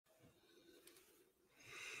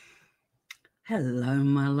Hello,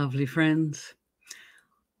 my lovely friends.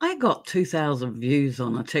 I got 2,000 views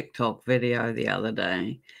on a TikTok video the other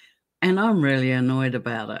day, and I'm really annoyed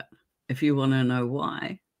about it. If you want to know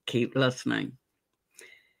why, keep listening.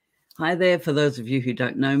 Hi there, for those of you who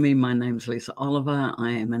don't know me, my name's Lisa Oliver.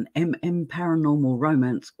 I am an paranormal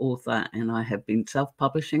romance author, and I have been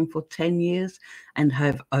self-publishing for 10 years and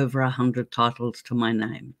have over 100 titles to my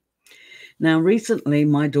name. Now, recently,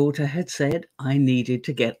 my daughter had said I needed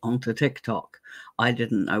to get onto TikTok. I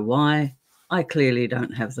didn't know why. I clearly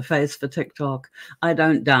don't have the face for TikTok. I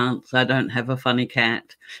don't dance. I don't have a funny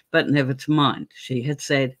cat, but never to mind. She had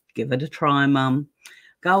said, give it a try, Mum.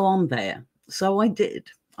 Go on there. So I did.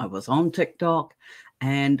 I was on TikTok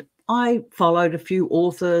and I followed a few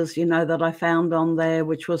authors, that I found on there,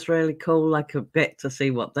 which was really cool. I could get to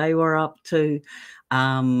see what they were up to.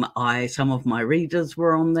 Some of my readers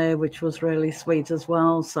were on there, which was really sweet as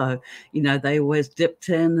well. So, they always dipped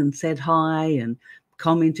in and said hi and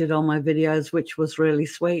commented on my videos, which was really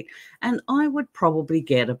sweet. And I would probably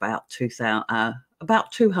get about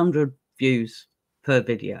 200 views per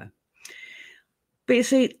video. But you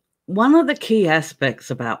see, one of the key aspects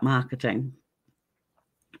about marketing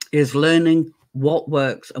is learning what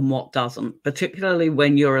works and what doesn't, particularly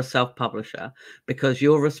when you're a self-publisher, because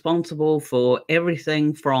you're responsible for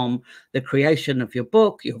everything from the creation of your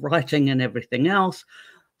book, your writing and everything else,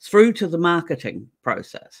 through to the marketing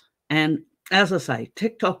process. And as I say,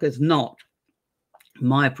 TikTok is not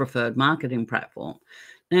my preferred marketing platform.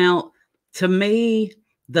 Now, to me,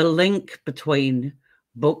 the link between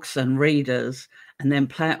books and readers and then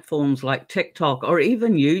platforms like TikTok or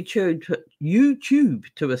even YouTube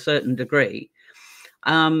to a certain degree,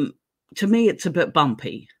 to me, it's a bit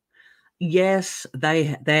bumpy. Yes,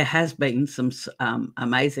 there has been some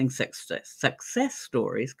amazing success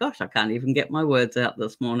stories. Gosh, I can't even get my words out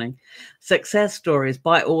this morning. Success stories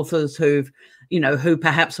by authors who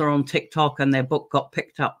perhaps are on TikTok and their book got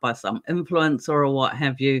picked up by some influencer or what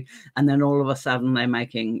have you, and then all of a sudden they're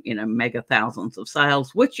making mega thousands of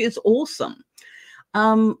sales, which is awesome.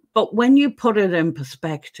 But when you put it in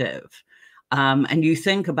perspective, and you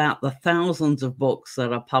think about the thousands of books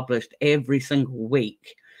that are published every single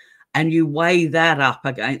week, and you weigh that up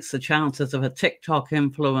against the chances of a TikTok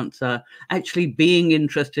influencer actually being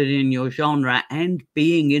interested in your genre and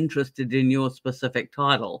being interested in your specific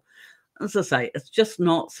title, as I say, it's just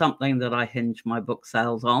not something that I hinge my book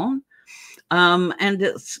sales on. And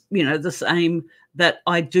it's, the same that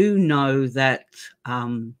I do know that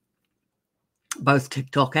both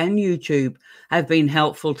TikTok and YouTube have been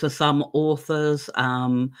helpful to some authors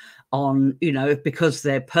because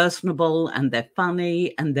they're personable and they're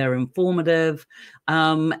funny and they're informative,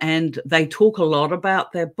 and they talk a lot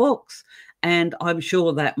about their books. And I'm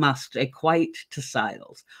sure that must equate to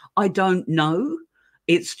sales. I don't know.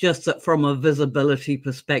 It's just that from a visibility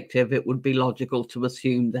perspective, it would be logical to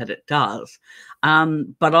assume that it does.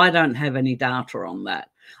 But I don't have any data on that.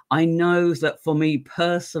 I know that for me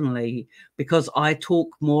personally, because I talk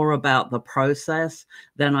more about the process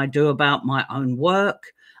than I do about my own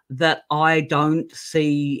work, that I don't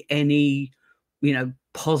see any,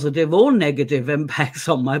 positive or negative impacts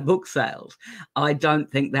on my book sales. I don't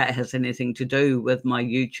think that has anything to do with my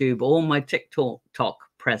YouTube or my TikTok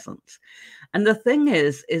presence. And the thing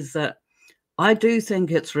is that I do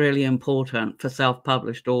think it's really important for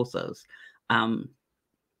self-published authors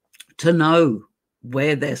to know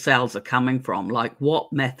where their sales are coming from, like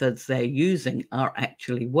what methods they're using are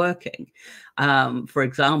actually working. For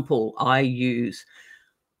example, I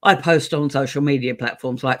post on social media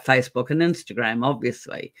platforms like Facebook and Instagram,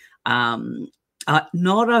 obviously. I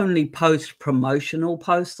not only post promotional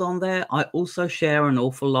posts on there, I also share an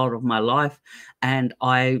awful lot of my life, and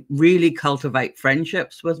I really cultivate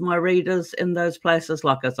friendships with my readers in those places.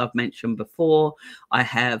 Like, as I've mentioned before, I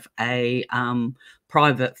have a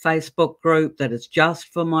private Facebook group that is just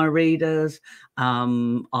for my readers.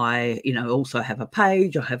 I, also have a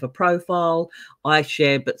page, I have a profile, I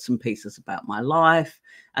share bits and pieces about my life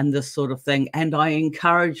and this sort of thing. And I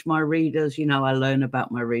encourage my readers, I learn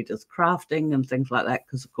about my readers crafting and things like that,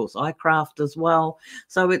 because of course I craft as well.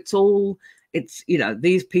 So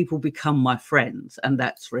these people become my friends, and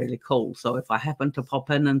that's really cool. So if I happen to pop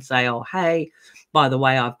in and say, oh, hey, by the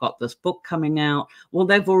way, I've got this book coming out, well,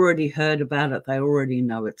 they've already heard about it. They already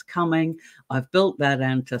know it's coming. I've built that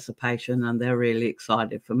anticipation, and they're really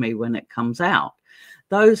excited for me when it comes out.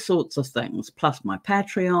 Those sorts of things, plus my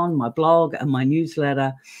Patreon, my blog, and my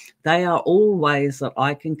newsletter, they are all ways that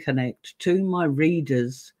I can connect to my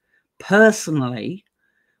readers personally,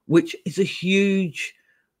 which is a huge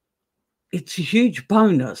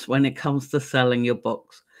bonus when it comes to selling your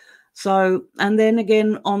books. So, and then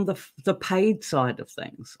again, on the paid side of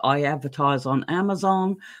things, I advertise on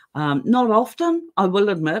Amazon. Not often, I will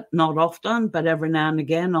admit, not often, but every now and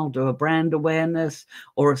again, I'll do a brand awareness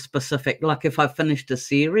or a specific, like if I finished a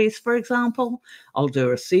series, for example, I'll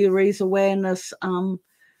do a series awareness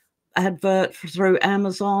advert through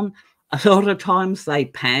Amazon. A lot of times they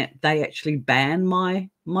actually ban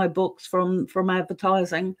my books from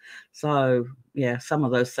advertising. So yeah, some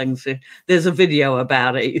of those things, there's a video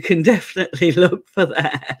about it. You can definitely look for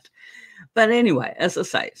that. But anyway, as I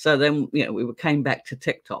say, so then, you know, we came back to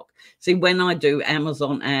TikTok. See, when I do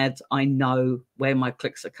Amazon ads, I know where my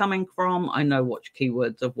clicks are coming from. I know which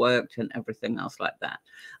keywords have worked and everything else like that.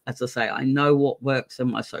 As I say, I know what works in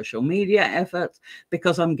my social media efforts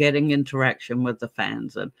because I'm getting interaction with the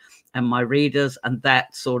fans and my readers, and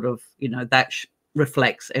that sort of, you know, that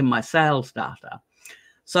reflects in my sales data.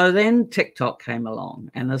 So then TikTok came along.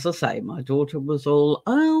 And as I say, my daughter was all,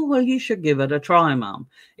 oh, well, you should give it a try, Mum.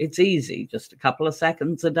 It's easy, just a couple of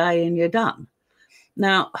seconds a day and you're done.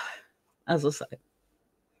 Now, as I say,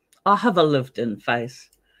 I have a lived-in face.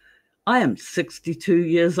 I am 62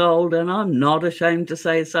 years old and I'm not ashamed to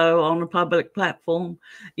say so on a public platform.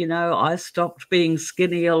 You know, I stopped being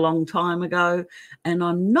skinny a long time ago and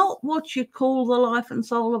I'm not what you'd call the life and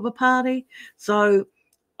soul of a party. So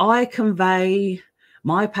I convey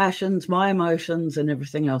my passions, my emotions, and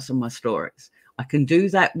everything else in my stories. I can do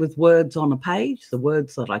that with words on a page, the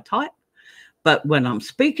words that I type. But when I'm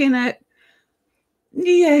speaking it,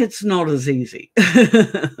 yeah, it's not as easy.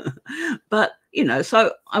 But, you know,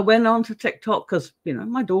 so I went on to TikTok because, you know,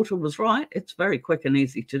 my daughter was right. It's very quick and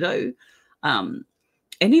easy to do.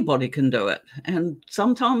 Anybody can do it. And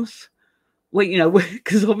sometimes, well, you know,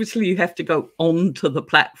 because obviously you have to go onto the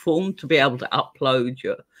platform to be able to upload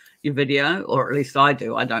your video, or at least I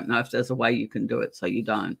do. I don't know if there's a way you can do it so you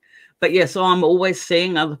don't. But yeah, so I'm always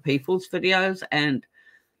seeing other people's videos, and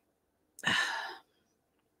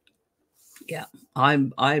yeah,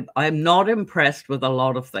 I'm not impressed with a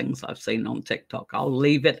lot of things I've seen on TikTok. I'll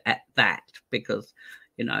leave it at that because,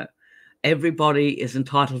 you know, everybody is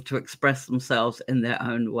entitled to express themselves in their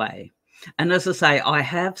own way. And as I say, I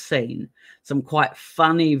have seen some quite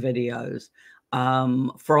funny videos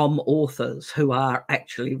from authors who are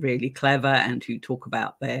actually really clever and who talk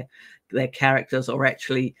about their characters, or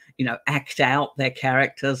actually, you know, act out their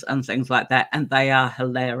characters and things like that. And they are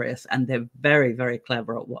hilarious and they're very, very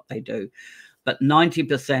clever at what they do. But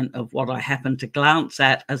 90% of what I happen to glance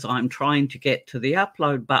at as I'm trying to get to the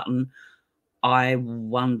upload button, I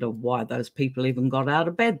wonder why those people even got out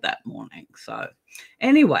of bed that morning. So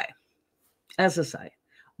anyway, as I say,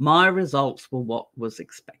 my results were what was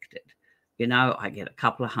expected. You know, I get a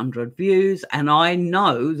couple of hundred views and I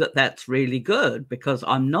know that that's really good because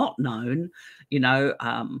I'm not known, you know,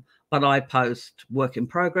 but I post work in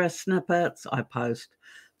progress snippets. I post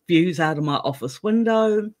views out of my office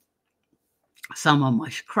window, some of my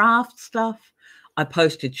craft stuff. I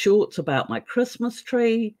posted shorts about my Christmas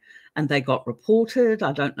tree and they got reported.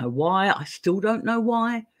 I don't know why. I still don't know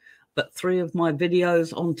why. But 3 of my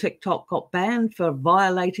videos on TikTok got banned for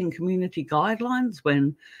violating community guidelines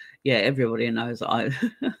when, yeah, everybody knows I'm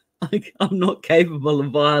not capable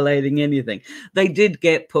of violating anything. They did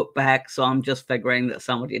get put back, so I'm just figuring that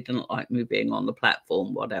somebody didn't like me being on the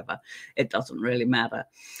platform, whatever. It doesn't really matter.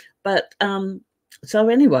 But so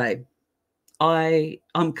anyway,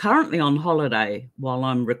 I'm currently on holiday while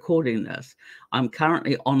I'm recording this. I'm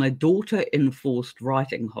currently on a daughter-enforced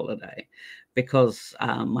writing holiday because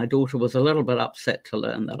my daughter was a little bit upset to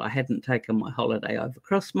learn that I hadn't taken my holiday over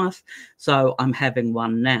Christmas. So I'm having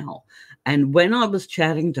one now. And when I was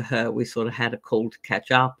chatting to her, we sort of had a call to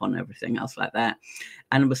catch up on everything else like that.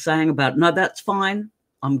 And I was saying about, no, that's fine.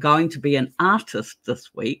 I'm going to be an artist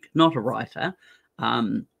this week, not a writer.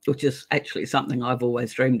 Which is actually something I've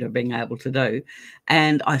always dreamed of being able to do.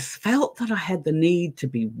 And I felt that I had the need to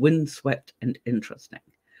be windswept and interesting.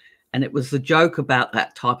 And it was the joke about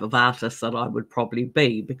that type of artist that I would probably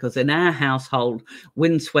be, because in our household,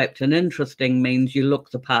 windswept and interesting means you look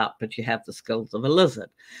the part, but you have the skills of a lizard.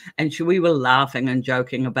 And we were laughing and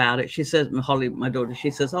joking about it. She says, Holly, my daughter,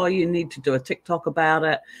 she says, oh, you need to do a TikTok about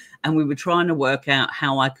it. And we were trying to work out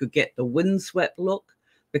how I could get the windswept look,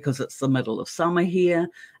 because it's the middle of summer here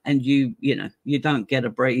and you know, you don't get a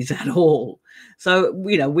breeze at all. So,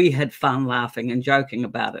 you know, we had fun laughing and joking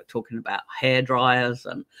about it, talking about hair dryers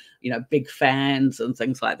and, you know, big fans and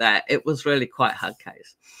things like that. It was really quite hard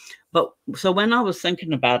case. But so when I was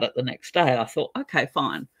thinking about it the next day, I thought, okay,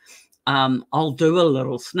 fine. I'll do a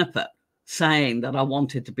little snippet saying that I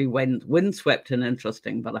wanted to be windswept and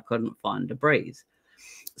interesting, but I couldn't find a breeze.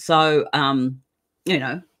 So, you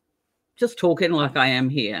know, just talking like I am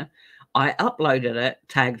here. I uploaded it,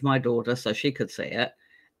 tagged my daughter so she could see it,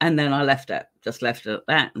 and then I left it, just left it at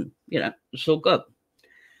that, and, you know, it's all good.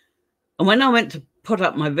 And when I went to put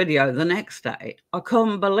up my video the next day, I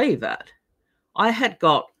couldn't believe it. I had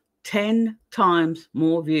got 10 times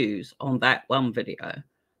more views on that one video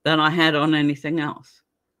than I had on anything else.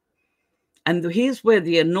 And here's where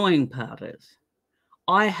the annoying part is.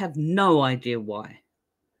 I have no idea why.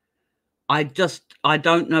 I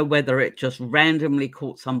don't know whether it just randomly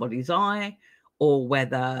caught somebody's eye or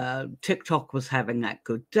whether TikTok was having that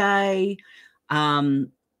good day. You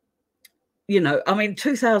know, I mean,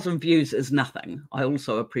 2,000 views is nothing. I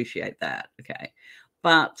also appreciate that. Okay.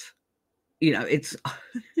 But, you know, it's,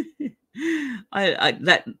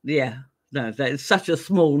 that's such a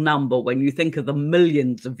small number when you think of the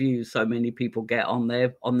millions of views so many people get on their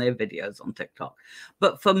videos on TikTok.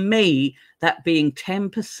 But for me, that being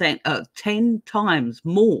 10 times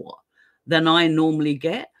more than I normally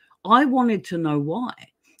get, I wanted to know why.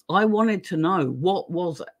 I wanted to know what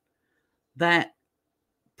was it that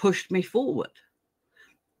pushed me forward.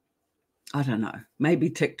 I don't know. Maybe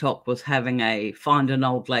TikTok was having a find an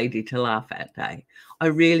old lady to laugh at day. I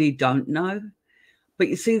really don't know. But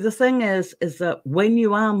you see, the thing is that when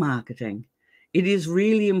you are marketing, it is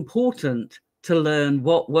really important to learn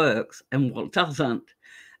what works and what doesn't.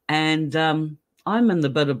 And I'm in the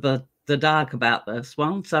bit of the dark about this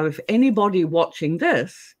one. So if anybody watching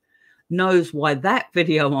this knows why that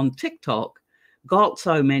video on TikTok got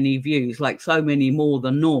so many views, like so many more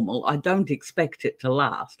than normal, I don't expect it to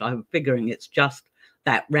last. I'm figuring it's just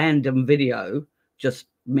that random video just,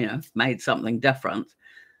 you know, made something different.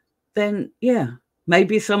 Then, yeah,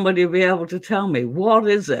 maybe somebody will be able to tell me, what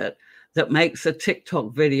is it that makes a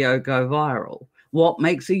TikTok video go viral? What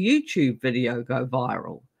makes a YouTube video go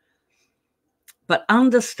viral? But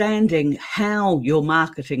understanding how your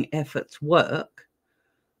marketing efforts work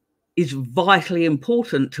is vitally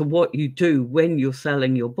important to what you do when you're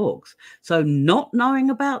selling your books. So not knowing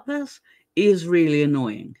about this is really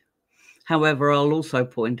annoying. However, I'll also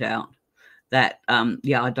point out that,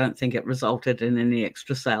 I don't think it resulted in any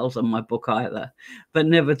extra sales on my book either, but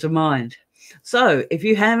never to mind. So if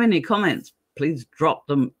you have any comments, please drop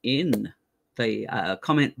them in the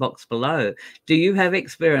comment box below. Do you have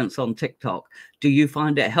experience on TikTok? Do you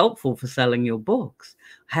find it helpful for selling your books?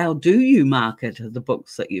 How do you market the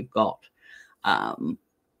books that you've got?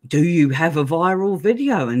 Do you have a viral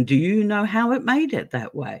video, and do you know how it made it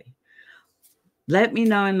that way? Let me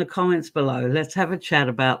know in the comments below. Let's have a chat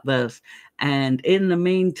about this. And in the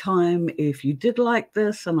meantime, if you did like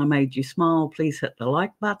this and I made you smile, please hit the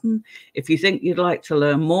like button. If you think you'd like to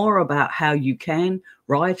learn more about how you can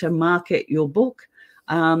write and market your book,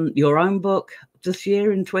 your own book this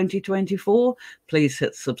year in 2024, please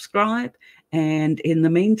hit subscribe. And in the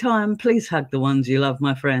meantime, please hug the ones you love,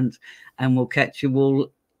 my friends, and we'll catch you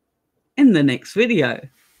all in the next video.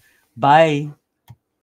 Bye.